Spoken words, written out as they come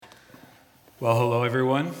Well, hello,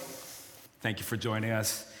 everyone. Thank you for joining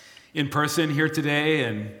us in person here today,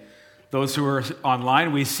 and those who are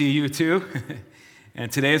online, we see you too.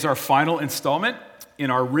 And today is our final installment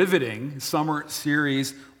in our riveting summer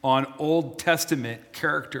series on Old Testament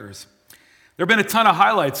characters. There have been a ton of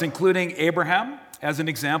highlights, including Abraham as an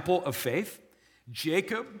example of faith,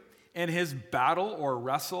 Jacob and his battle or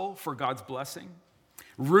wrestle for God's blessing,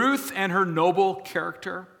 Ruth and her noble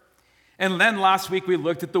character, and then last week we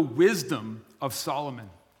looked at the wisdom of Solomon.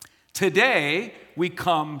 Today we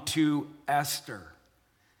come to Esther,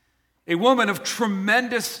 a woman of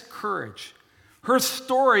tremendous courage. Her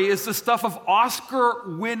story is the stuff of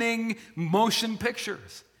Oscar-winning motion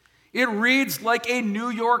pictures. It reads like a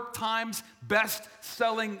New York Times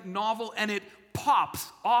best-selling novel, and it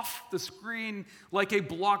pops off the screen like a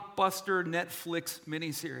blockbuster Netflix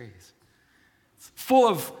miniseries. It's full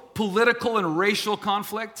of political and racial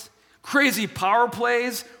conflict, crazy power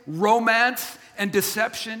plays, romance and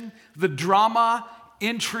deception. The drama,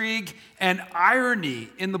 intrigue, and irony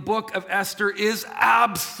in the book of Esther is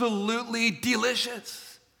absolutely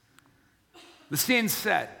delicious. The scene's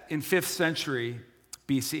set in 5th century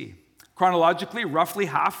BC, chronologically roughly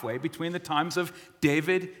halfway between the times of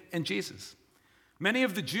David and Jesus. Many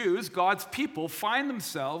of the Jews, God's people, find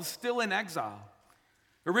themselves still in exile.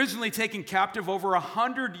 Originally taken captive over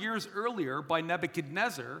 100 years earlier by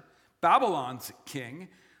Nebuchadnezzar, Babylon's king,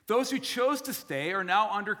 those who chose to stay are now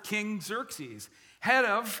under King Xerxes, head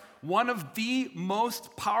of one of the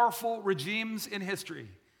most powerful regimes in history,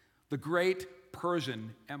 the Great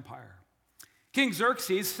Persian Empire. King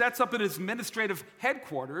Xerxes sets up his administrative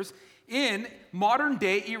headquarters in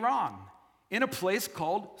modern-day Iran, in a place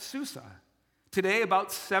called Susa, today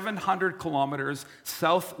about 700 kilometers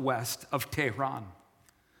southwest of Tehran.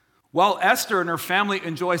 While Esther and her family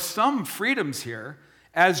enjoy some freedoms here,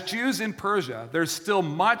 as Jews in Persia, there's still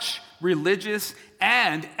much religious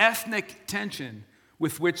and ethnic tension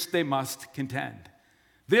with which they must contend.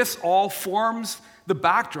 This all forms the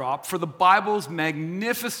backdrop for the Bible's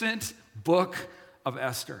magnificent book of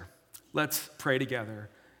Esther. Let's pray together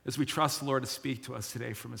as we trust the Lord to speak to us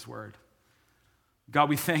today from His Word. God,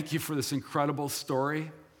 we thank you for this incredible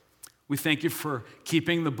story. We thank you for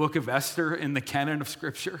keeping the book of Esther in the canon of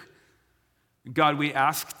Scripture. God, we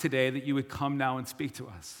ask today that you would come now and speak to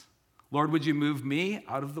us. Lord, would you move me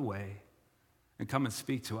out of the way and come and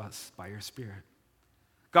speak to us by your Spirit?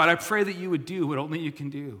 God, I pray that you would do what only you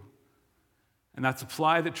can do, and that's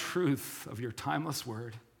apply the truth of your timeless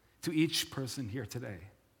word to each person here today.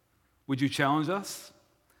 Would you challenge us?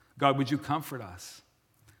 God, would you comfort us?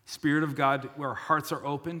 Spirit of God, where our hearts are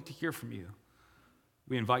open to hear from you,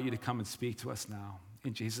 we invite you to come and speak to us now.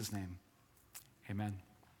 In Jesus' name, amen.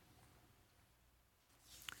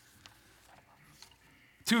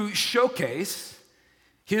 To showcase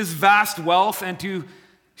his vast wealth and to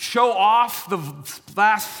show off the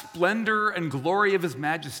vast splendor and glory of his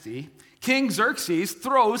majesty, King Xerxes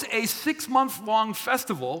throws a 6-month-long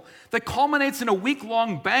festival that culminates in a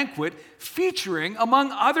week-long banquet featuring,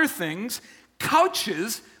 among other things,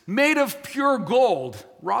 couches made of pure gold,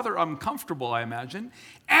 rather uncomfortable, I imagine,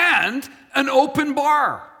 and an open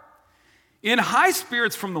bar. In high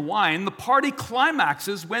spirits from the wine, the party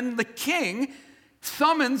climaxes when the king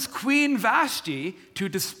summons Queen Vashti to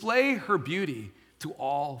display her beauty to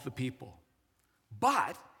all the people.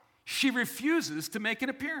 But she refuses to make an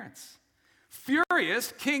appearance.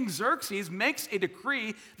 Furious, King Xerxes makes a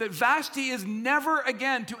decree that Vashti is never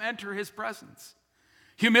again to enter his presence.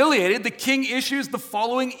 Humiliated, the king issues the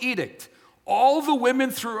following edict: all the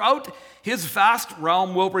women throughout his vast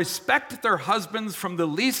realm will respect their husbands from the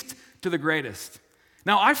least to the greatest.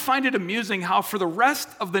 Now, I find it amusing how for the rest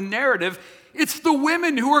of the narrative, it's the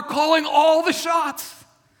women who are calling all the shots.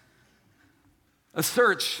 A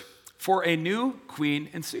search for a new queen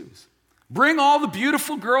ensues. Bring all the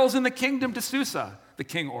beautiful girls in the kingdom to Susa, the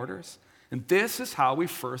king orders. And this is how we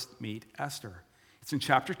first meet Esther. It's in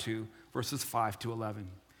chapter 2, verses 5 to 11.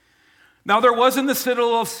 Now there was in the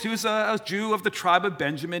citadel of Susa a Jew of the tribe of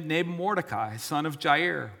Benjamin named Mordecai, son of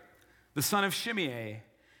Jair, the son of Shimei,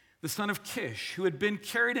 the son of Kish, who had been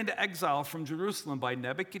carried into exile from Jerusalem by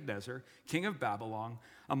Nebuchadnezzar, king of Babylon,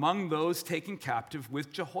 among those taken captive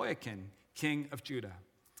with Jehoiakim, king of Judah.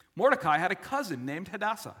 Mordecai had a cousin named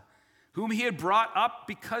Hadassah, whom he had brought up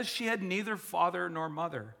because she had neither father nor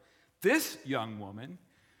mother. This young woman,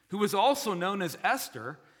 who was also known as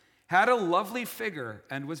Esther, had a lovely figure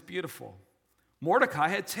and was beautiful. Mordecai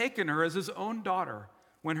had taken her as his own daughter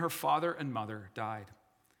when her father and mother died.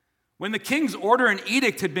 When the king's order and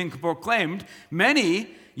edict had been proclaimed,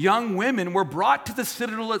 many young women were brought to the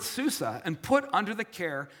citadel at Susa and put under the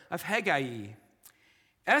care of Hegai,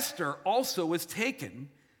 Esther also was taken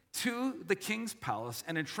to the king's palace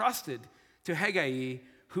and entrusted to Hegai,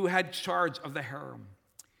 who had charge of the harem.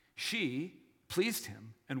 She pleased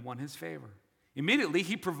him and won his favor. Immediately,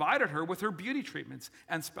 he provided her with her beauty treatments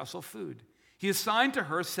and special food. He assigned to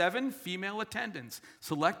her 7 female attendants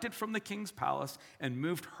selected from the king's palace and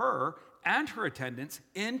moved her and her attendants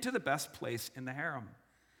into the best place in the harem.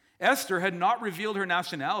 Esther had not revealed her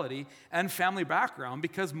nationality and family background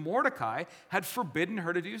because Mordecai had forbidden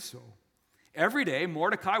her to do so. Every day,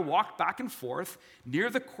 Mordecai walked back and forth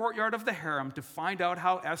near the courtyard of the harem to find out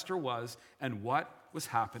how Esther was and what was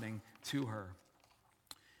happening to her.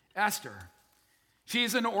 Esther,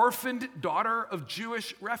 she's an orphaned daughter of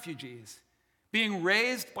Jewish refugees, being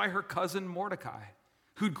raised by her cousin Mordecai,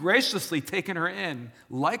 who'd graciously taken her in,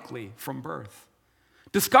 likely from birth.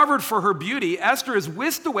 Discovered for her beauty, Esther is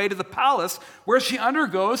whisked away to the palace where she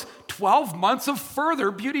undergoes 12 months of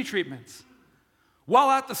further beauty treatments. While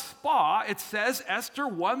at the spa, it says Esther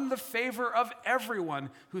won the favor of everyone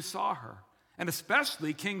who saw her, and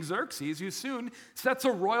especially King Xerxes, who soon sets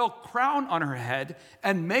a royal crown on her head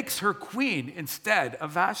and makes her queen instead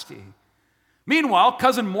of Vashti. Meanwhile,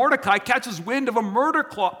 cousin Mordecai catches wind of a murder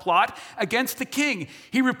plot against the king.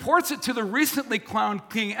 He reports it to the recently crowned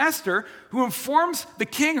King Esther, who informs the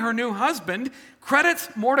king, her new husband, credits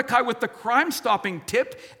Mordecai with the crime-stopping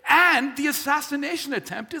tip, and the assassination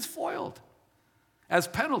attempt is foiled. As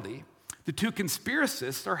penalty, the 2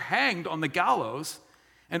 conspiracists are hanged on the gallows,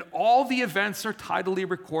 and all the events are tidily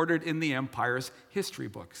recorded in the empire's history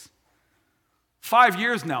books. 5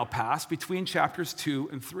 years now pass between chapters 2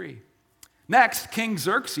 and 3. Next, King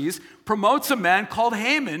Xerxes promotes a man called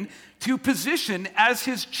Haman to position as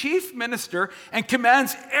his chief minister and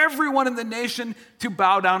commands everyone in the nation to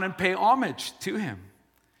bow down and pay homage to him.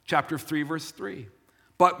 Chapter 3, verse 3.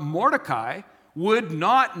 But Mordecai would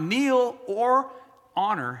not kneel or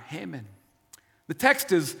honor Haman. The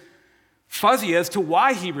text is fuzzy as to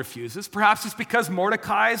why he refuses. Perhaps it's because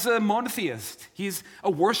Mordecai is a monotheist. He's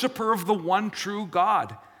a worshiper of the one true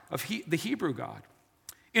God, of the Hebrew God.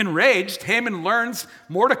 Enraged, Haman learns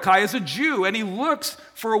Mordecai is a Jew, and he looks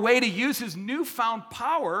for a way to use his newfound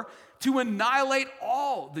power to annihilate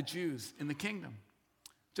all the Jews in the kingdom.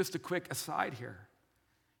 Just a quick aside here.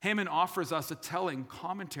 Haman offers us a telling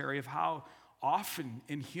commentary of how often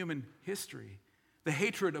in human history the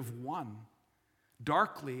hatred of one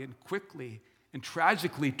darkly and quickly and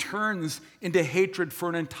tragically turns into hatred for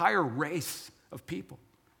an entire race of people.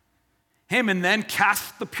 Haman then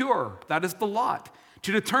casts the pure, that is the lot,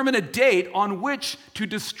 to determine a date on which to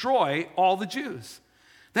destroy all the Jews.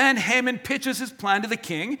 Then Haman pitches his plan to the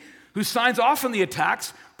king, who signs off on the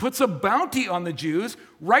attacks, puts a bounty on the Jews,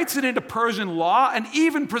 writes it into Persian law, and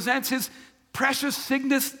even presents his precious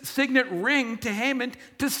signet ring to Haman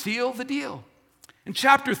to seal the deal. And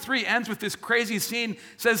chapter 3 ends with this crazy scene. It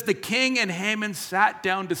says the king and Haman sat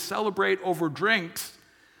down to celebrate over drinks,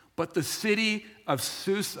 but the city of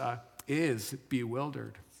Susa is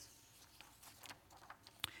bewildered.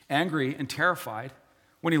 Angry and terrified,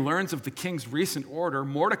 when he learns of the king's recent order,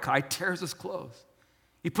 Mordecai tears his clothes.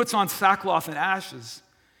 He puts on sackcloth and ashes.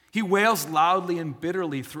 He wails loudly and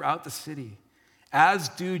bitterly throughout the city, as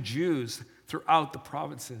do Jews throughout the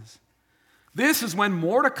provinces. This is when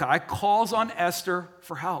Mordecai calls on Esther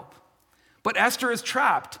for help. But Esther is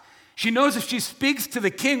trapped. She knows if she speaks to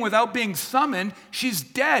the king without being summoned, she's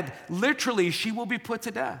dead. Literally, she will be put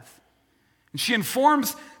to death. And she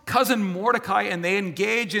informs cousin Mordecai, and they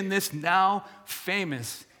engage in this now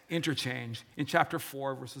famous interchange in chapter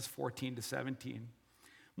 4, verses 14 to 17.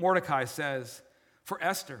 Mordecai says, "For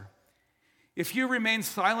Esther, if you remain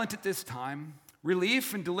silent at this time,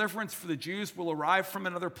 relief and deliverance for the Jews will arrive from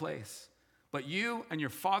another place, but you and your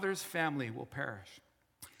father's family will perish.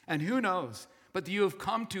 And who knows but that you have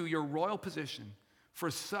come to your royal position for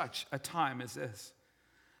such a time as this."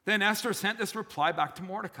 Then Esther sent this reply back to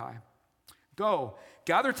Mordecai. "Go,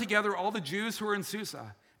 gather together all the Jews who are in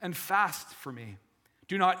Susa, and fast for me.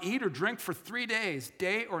 Do not eat or drink for 3 days,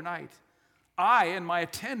 day or night. I and my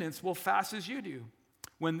attendants will fast as you do.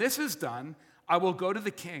 When this is done, I will go to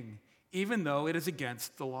the king, even though it is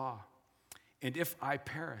against the law. And if I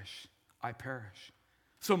perish, I perish."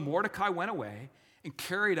 So Mordecai went away and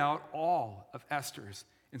carried out all of Esther's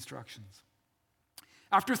instructions.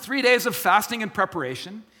 After 3 days of fasting and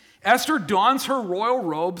preparation, Esther dons her royal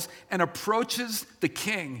robes and approaches the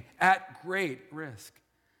king at great risk.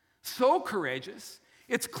 So courageous,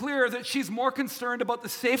 it's clear that she's more concerned about the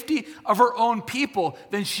safety of her own people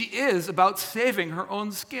than she is about saving her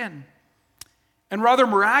own skin. And rather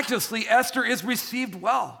miraculously, Esther is received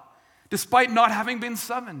well, despite not having been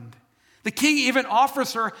summoned. The king even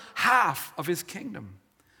offers her half of his kingdom.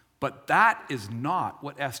 But that is not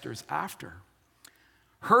what Esther's after.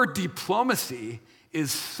 Her diplomacy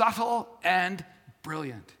is subtle and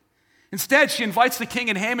brilliant. Instead, she invites the king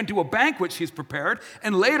and Haman to a banquet she's prepared,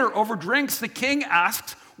 and later, over drinks, the king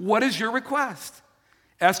asks, "What is your request?"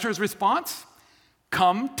 Esther's response,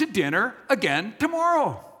 "Come to dinner again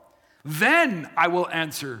tomorrow. Then I will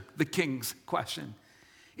answer the king's question."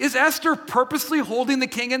 Is Esther purposely holding the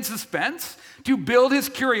king in suspense to build his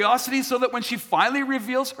curiosity so that when she finally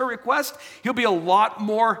reveals her request, he'll be a lot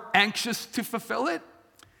more anxious to fulfill it?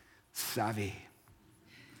 Savvy.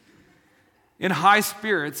 In high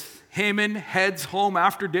spirits, Haman heads home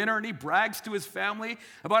after dinner and he brags to his family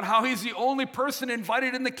about how he's the only person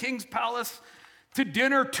invited in the king's palace to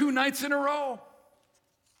dinner 2 nights in a row.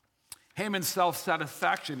 Haman's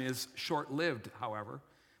self-satisfaction is short-lived, however,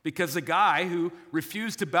 because the guy who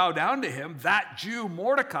refused to bow down to him, that Jew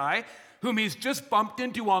Mordecai, whom he's just bumped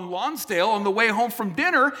into on Lonsdale on the way home from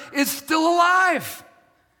dinner, is still alive.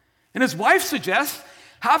 And his wife suggests,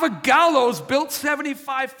 have a gallows built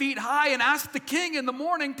 75 feet high and ask the king in the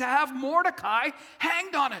morning to have Mordecai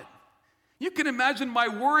hanged on it. You can imagine my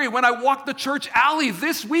worry when I walked the church alley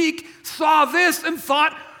this week, saw this, and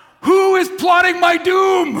thought, who is plotting my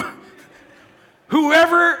doom?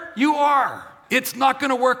 Whoever you are, it's not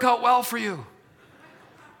going to work out well for you.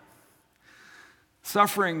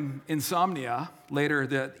 Suffering insomnia later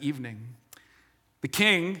that evening, the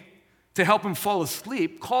king, to help him fall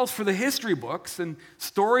asleep, calls for the history books and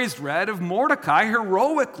stories read of Mordecai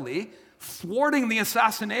heroically thwarting the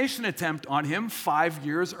assassination attempt on him 5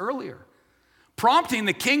 years earlier, prompting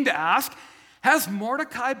the king to ask, has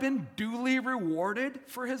Mordecai been duly rewarded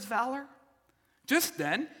for his valor? Just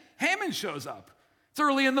then, Haman shows up. It's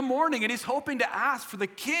early in the morning, and he's hoping to ask for the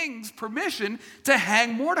king's permission to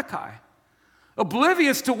hang Mordecai.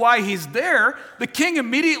 Oblivious to why he's there, the king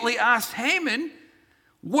immediately asks Haman,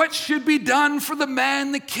 what should be done for the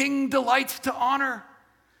man the king delights to honor?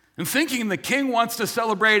 And thinking the king wants to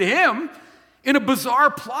celebrate him, in a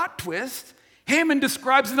bizarre plot twist, Haman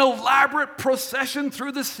describes an elaborate procession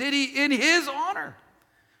through the city in his honor,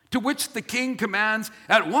 to which the king commands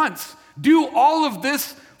at once, do all of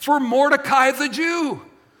this for Mordecai the Jew.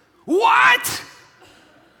 What?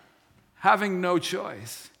 Having no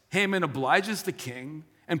choice, Haman obliges the king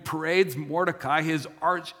and parades Mordecai, his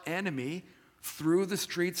arch enemy, through the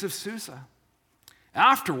streets of Susa.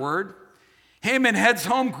 Afterward, Haman heads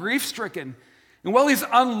home grief-stricken, and while he's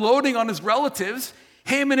unloading on his relatives,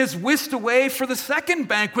 Haman is whisked away for the second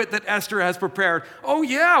banquet that Esther has prepared. Oh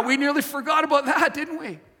yeah, we nearly forgot about that, didn't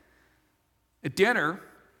we? At dinner,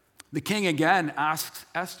 the king again asks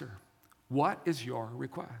Esther, what is your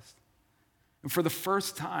request? And for the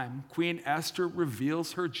first time, Queen Esther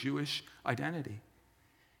reveals her Jewish identity.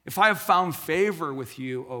 If I have found favor with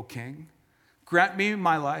you, O king, grant me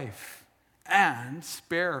my life and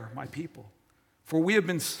spare my people, for we have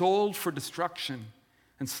been sold for destruction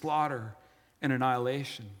and slaughter and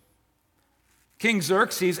annihilation. King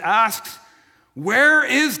Xerxes asks, where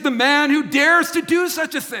is the man who dares to do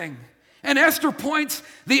such a thing? And Esther points,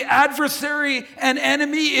 the adversary and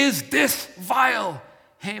enemy is this vile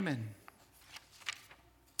Haman.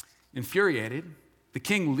 Infuriated, the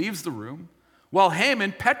king leaves the room, while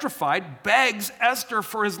Haman, petrified, begs Esther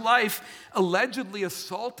for his life, allegedly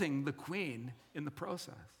assaulting the queen in the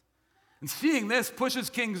process. And seeing this pushes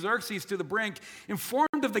King Xerxes to the brink.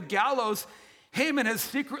 Informed of the gallows Haman has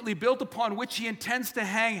secretly built upon which he intends to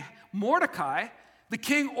hang Mordecai, the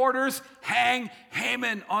king orders, hang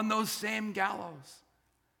Haman on those same gallows.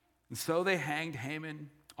 And so they hanged Haman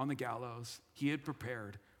on the gallows he had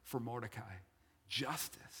prepared for Mordecai.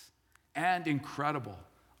 Justice and incredible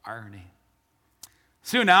irony.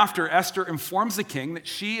 Soon after, Esther informs the king that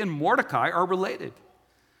she and Mordecai are related.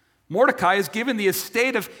 Mordecai is given the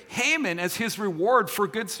estate of Haman as his reward for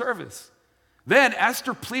good service. Then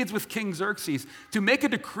Esther pleads with King Xerxes to make a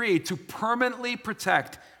decree to permanently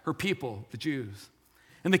protect her people, the Jews.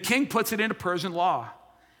 And the king puts it into Persian law.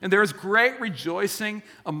 And there is great rejoicing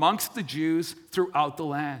amongst the Jews throughout the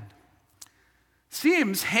land.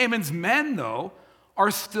 Seems Haman's men, though,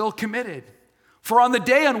 are still committed. For on the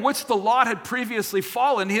day on which the lot had previously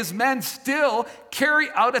fallen, his men still carry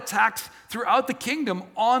out attacks throughout the kingdom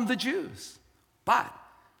on the Jews. But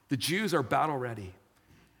the Jews are battle ready,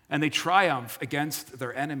 and they triumph against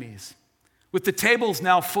their enemies. With the tables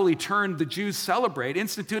now fully turned, the Jews celebrate,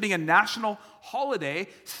 instituting a national holiday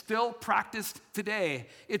still practiced today.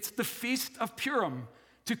 It's the Feast of Purim,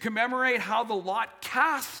 to commemorate how the lot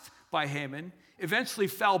cast by Haman eventually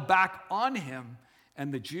fell back on him,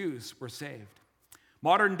 and the Jews were saved.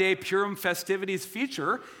 Modern-day Purim festivities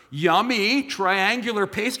feature yummy triangular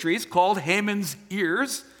pastries called Haman's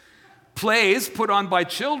ears, plays put on by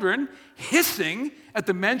children, hissing at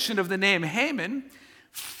the mention of the name Haman,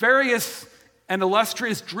 various and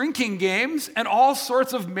illustrious drinking games, and all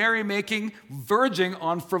sorts of merrymaking verging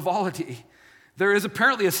on frivolity. There is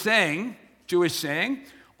apparently a saying, Jewish saying,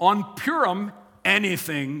 on Purim,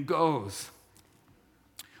 anything goes.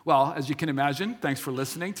 Well, as you can imagine, thanks for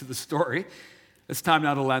listening to the story. It's time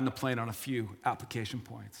now to land the plane on a few application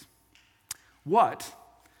points. What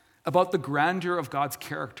about the grandeur of God's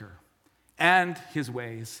character and his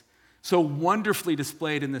ways, so wonderfully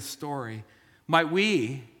displayed in this story, might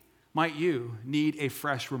you need a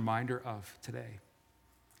fresh reminder of today?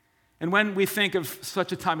 And when we think of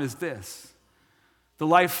such a time as this, the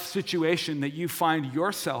life situation that you find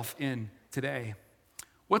yourself in today,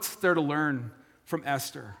 what's there to learn from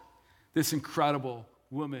Esther, this incredible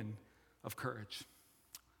woman of courage?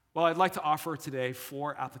 Well, I'd like to offer today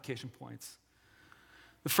 4 application points.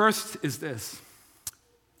 The first is this.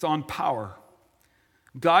 It's on power.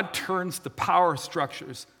 God turns the power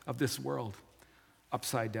structures of this world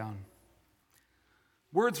upside down.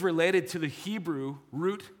 Words related to the Hebrew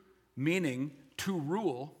root meaning to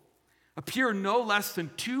rule appear no less than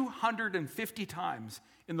 250 times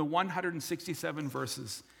in the 167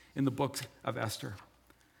 verses in the book of Esther.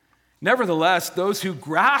 Nevertheless, those who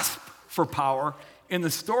grasp for power in the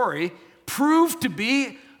story prove to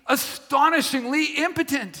be astonishingly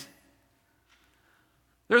impotent.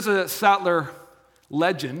 There's a Sattler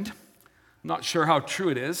legend, I'm not sure how true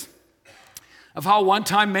it is, of how one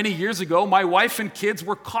time many years ago, my wife and kids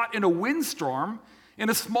were caught in a windstorm in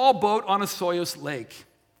a small boat on a Soyuz lake.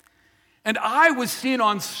 And I was seen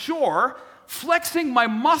on shore flexing my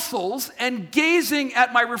muscles and gazing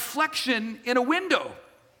at my reflection in a window,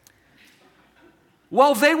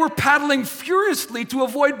 while they were paddling furiously to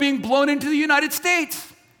avoid being blown into the United States.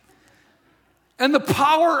 And the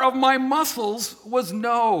power of my muscles was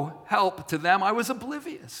no help to them. I was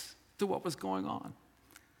oblivious to what was going on.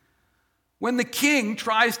 When the king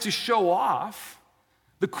tries to show off,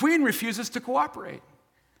 the queen refuses to cooperate.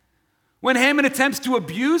 When Haman attempts to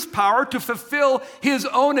abuse power to fulfill his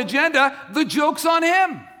own agenda, the joke's on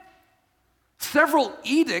him. Several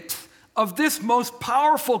edicts of this most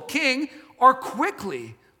powerful king are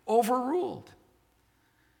quickly overruled.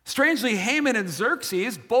 Strangely, Haman and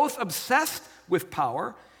Xerxes, both obsessed with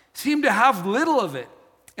power, seem to have little of it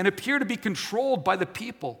and appear to be controlled by the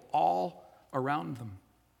people all around them.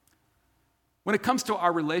 When it comes to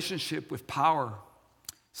our relationship with power,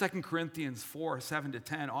 2 Corinthians 4,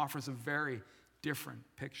 7-10 offers a very different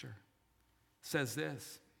picture. It says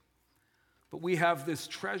this, "But we have this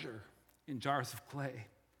treasure in jars of clay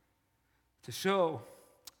to show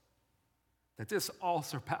that this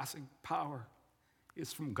all-surpassing power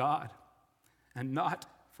is from God and not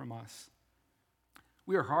from us.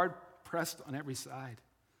 We are hard-pressed on every side,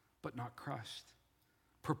 but not crushed,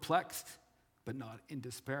 perplexed, but not in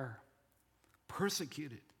despair,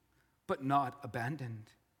 persecuted, but not abandoned,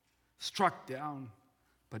 struck down,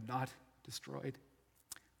 but not destroyed.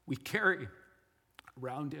 We carry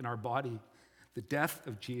around in our body the death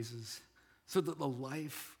of Jesus, so that the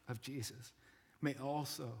life of Jesus may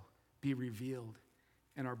also be revealed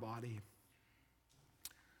in our body."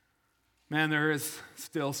 Man, there is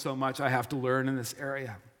still so much I have to learn in this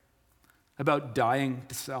area about dying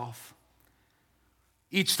to self.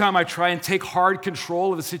 Each time I try and take hard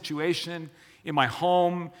control of a situation in my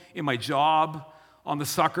home, in my job, on the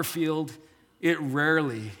soccer field, it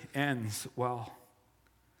rarely ends well.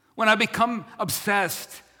 When I become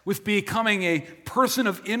obsessed with becoming a person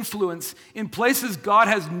of influence in places God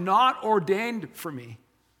has not ordained for me,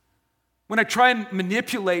 when I try and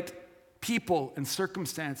manipulate people and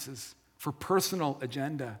circumstances for personal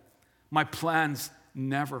agenda, my plans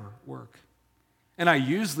never work. And I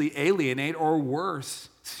usually alienate, or worse,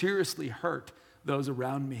 seriously hurt those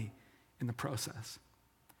around me in the process.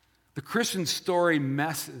 The Christian story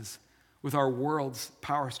messes with our world's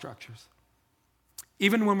power structures.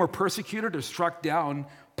 Even when we're persecuted or struck down,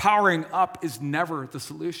 powering up is never the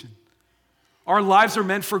solution. Our lives are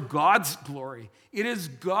meant for God's glory. It is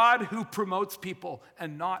God who promotes people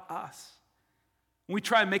and not us. When we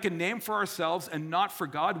try and make a name for ourselves and not for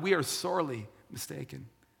God, we are sorely mistaken.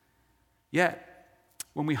 Yet,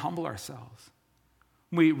 when we humble ourselves,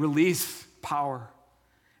 we release power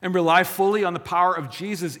and rely fully on the power of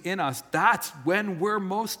Jesus in us, that's when we're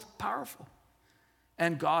most powerful.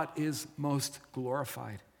 And God is most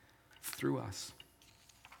glorified through us.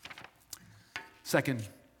 Second,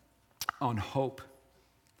 on hope.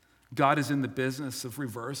 God is in the business of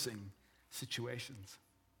reversing situations.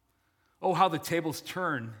 Oh, how the tables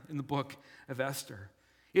turn in the book of Esther.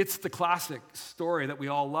 It's the classic story that we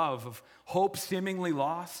all love of hope seemingly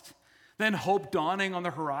lost, then hope dawning on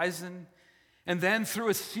the horizon, and then through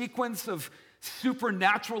a sequence of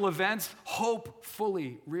supernatural events, hope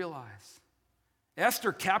fully realized.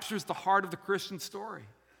 Esther captures the heart of the Christian story,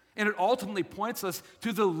 and it ultimately points us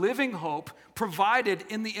to the living hope provided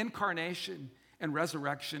in the incarnation and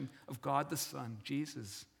resurrection of God the Son,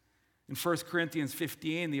 Jesus. In 1 Corinthians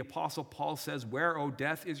 15, the Apostle Paul says, "Where, O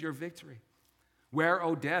death, is your victory? Where,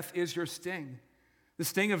 O death, is your sting? The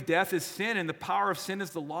sting of death is sin, and the power of sin is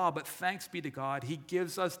the law, but thanks be to God, he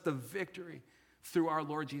gives us the victory through our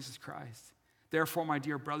Lord Jesus Christ. Therefore, my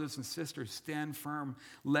dear brothers and sisters, stand firm.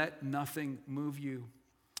 Let nothing move you.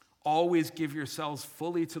 Always give yourselves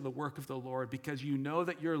fully to the work of the Lord, because you know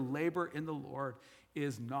that your labor in the Lord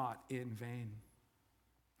is not in vain."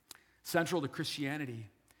 Central to Christianity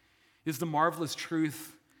is the marvelous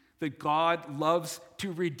truth that God loves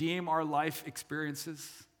to redeem our life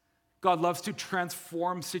experiences. God loves to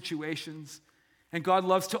transform situations, and God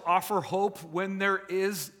loves to offer hope when there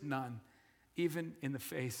is none, even in the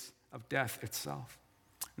face of death itself.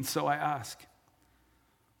 And so I ask,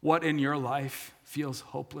 what in your life feels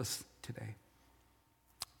hopeless today?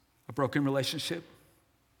 A broken relationship?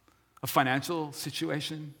 A financial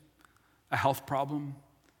situation? A health problem?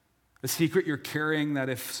 A secret you're carrying that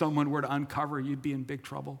if someone were to uncover, you'd be in big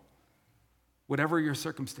trouble? Whatever your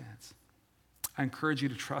circumstance, I encourage you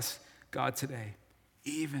to trust God today,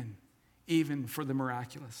 even for the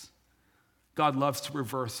miraculous. God loves to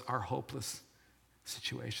reverse our hopeless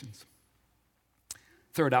situations.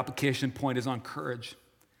 Third application point is on courage.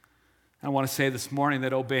 I want to say this morning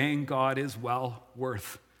that obeying God is well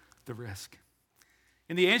worth the risk.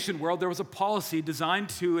 In the ancient world, there was a policy designed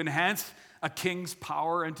to enhance a king's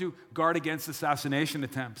power and to guard against assassination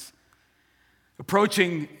attempts.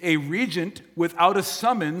 Approaching a regent without a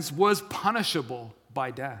summons was punishable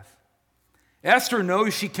by death. Esther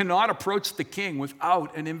knows she cannot approach the king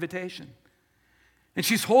without an invitation. And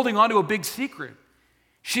she's holding on to a big secret.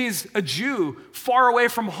 She's a Jew far away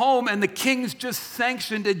from home, and the king's just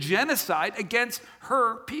sanctioned a genocide against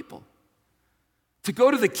her people. To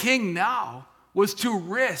go to the king now was to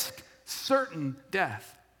risk certain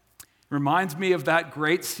death. It reminds me of that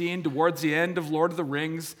great scene towards the end of Lord of the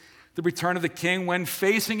Rings, The Return of the King, when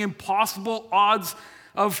facing impossible odds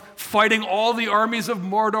of fighting all the armies of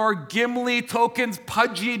Mordor, Gimli, Tolkien's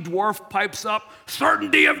pudgy dwarf pipes up,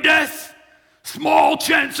 "Certainty of death, small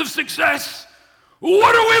chance of success.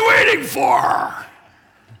 What are we waiting for?"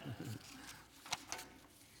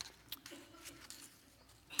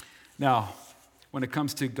 Now, when it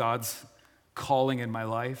comes to God's calling in my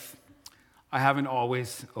life, I haven't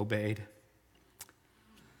always obeyed.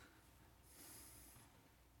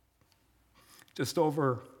 Just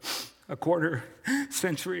over a quarter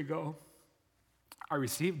century ago, I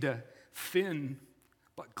received a thin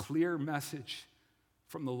but clear message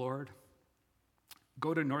from the Lord.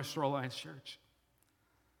 Go to North Shore Alliance Church.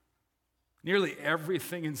 Nearly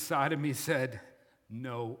everything inside of me said,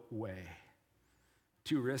 no way.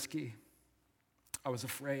 Too risky. I was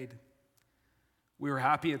afraid. We were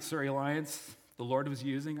happy at Surrey Alliance. The Lord was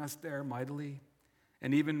using us there mightily.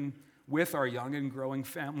 And even with our young and growing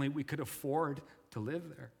family, we could afford to live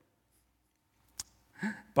there.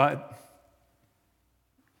 But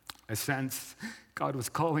I sensed God was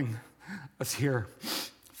calling us here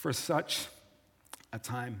for such a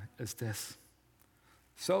time as this.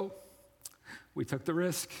 So we took the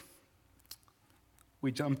risk.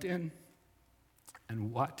 We jumped in.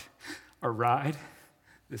 And what a ride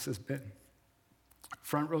this has been.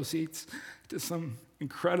 Front row seats to some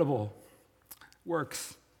incredible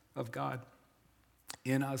works of God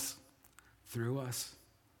in us, through us,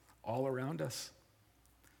 all around us.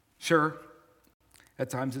 Sure, at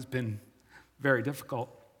times it's been very difficult,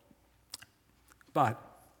 but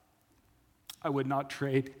I would not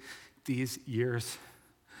trade these years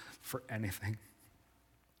for anything.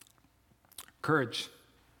 Courage.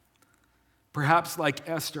 Perhaps like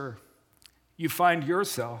Esther, you find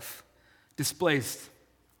yourself displaced,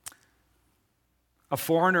 a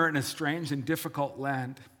foreigner in a strange and difficult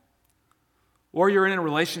land. Or you're in a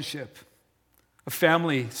relationship, a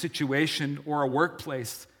family situation, or a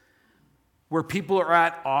workplace where people are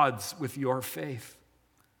at odds with your faith.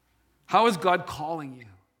 How is God calling you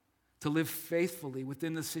to live faithfully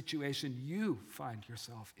within the situation you find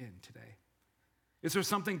yourself in today? Is there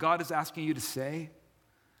something God is asking you to say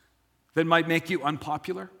that might make you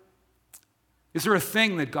unpopular? Is there a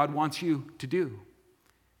thing that God wants you to do?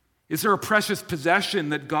 Is there a precious possession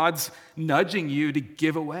that God's nudging you to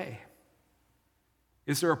give away?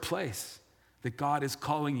 Is there a place that God is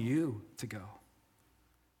calling you to go?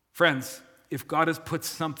 Friends, if God has put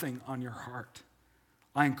something on your heart,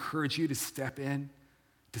 I encourage you to step in,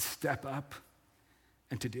 to step up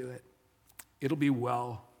and to do it. It'll be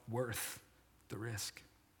well worth the risk.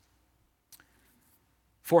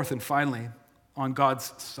 Fourth and finally, on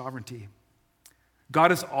God's sovereignty.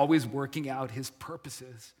 God is always working out his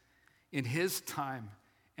purposes in his time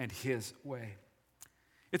and his way.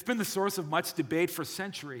 It's been the source of much debate for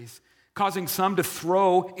centuries, causing some to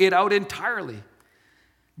throw it out entirely.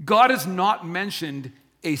 God is not mentioned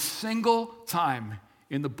a single time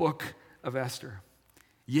in the book of Esther,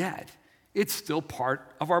 yet it's still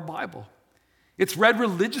part of our Bible. It's read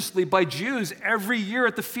religiously by Jews every year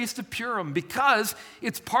at the Feast of Purim because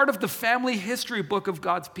it's part of the family history book of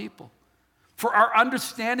God's people. For our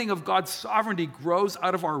understanding of God's sovereignty grows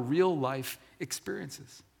out of our real life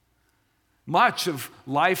experiences. Much of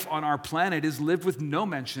life on our planet is lived with no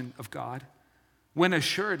mention of God, when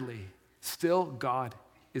assuredly, still God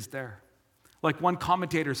is there. Like one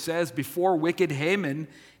commentator says, before wicked Haman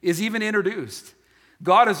is even introduced,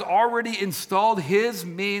 God has already installed his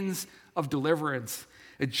means of deliverance.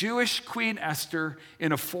 A Jewish Queen Esther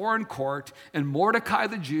in a foreign court, and Mordecai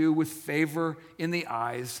the Jew with favor in the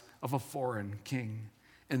eyes of a foreign king.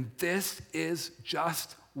 And this is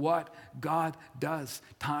just what God does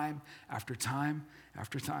time after time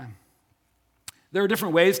after time. There are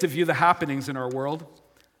different ways to view the happenings in our world.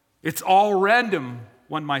 It's all random,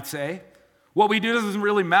 one might say. What we do doesn't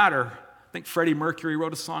really matter. I think Freddie Mercury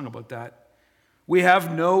wrote a song about that. We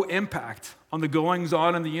have no impact on the goings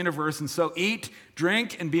on in the universe, and so eat,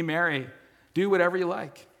 drink, and be merry. Do whatever you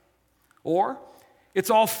like. Or it's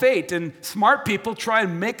all fate, and smart people try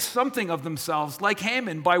and make something of themselves, like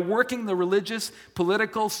Haman, by working the religious,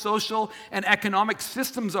 political, social, and economic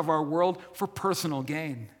systems of our world for personal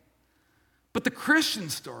gain. But the Christian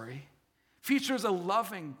story features a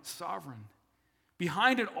loving sovereign,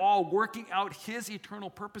 behind it all working out his eternal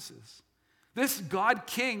purposes. This God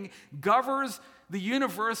King governs the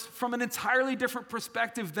universe from an entirely different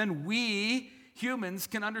perspective than we humans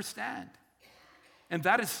can understand. And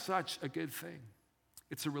that is such a good thing.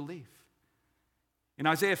 It's a relief. In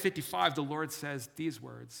Isaiah 55, the Lord says these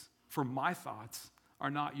words, "For my thoughts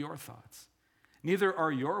are not your thoughts, neither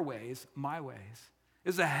are your ways my ways.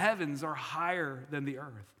 As the heavens are higher than the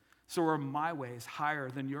earth, so are my ways higher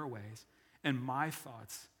than your ways, and my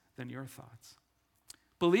thoughts than your thoughts."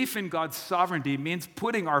 Belief in God's sovereignty means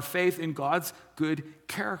putting our faith in God's good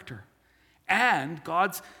character and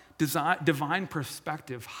God's divine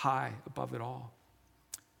perspective high above it all.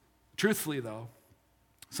 Truthfully, though,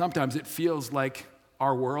 sometimes it feels like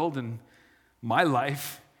our world and my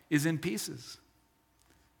life is in pieces.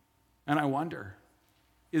 And I wonder,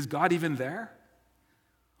 is God even there?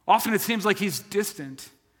 Often it seems like he's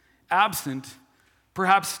distant, absent,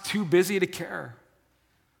 perhaps too busy to care.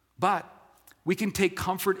 But we can take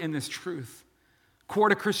comfort in this truth, core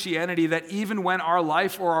to Christianity, that even when our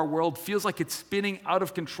life or our world feels like it's spinning out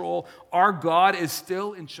of control, our God is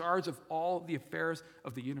still in charge of all the affairs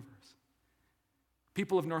of the universe.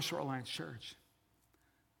 People of North Shore Alliance Church,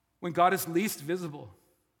 when God is least visible,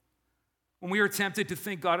 when we are tempted to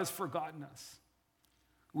think God has forgotten us,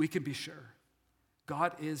 we can be sure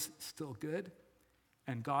God is still good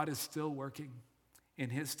and God is still working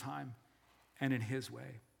in his time and in his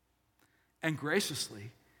way. And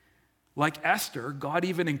graciously, like Esther, God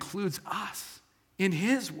even includes us in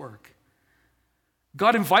his work.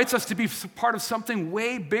 God invites us to be part of something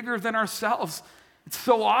way bigger than ourselves. It's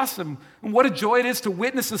so awesome. And what a joy it is to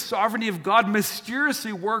witness the sovereignty of God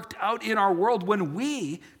mysteriously worked out in our world when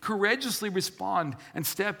we courageously respond and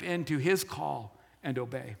step into his call and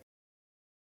obey.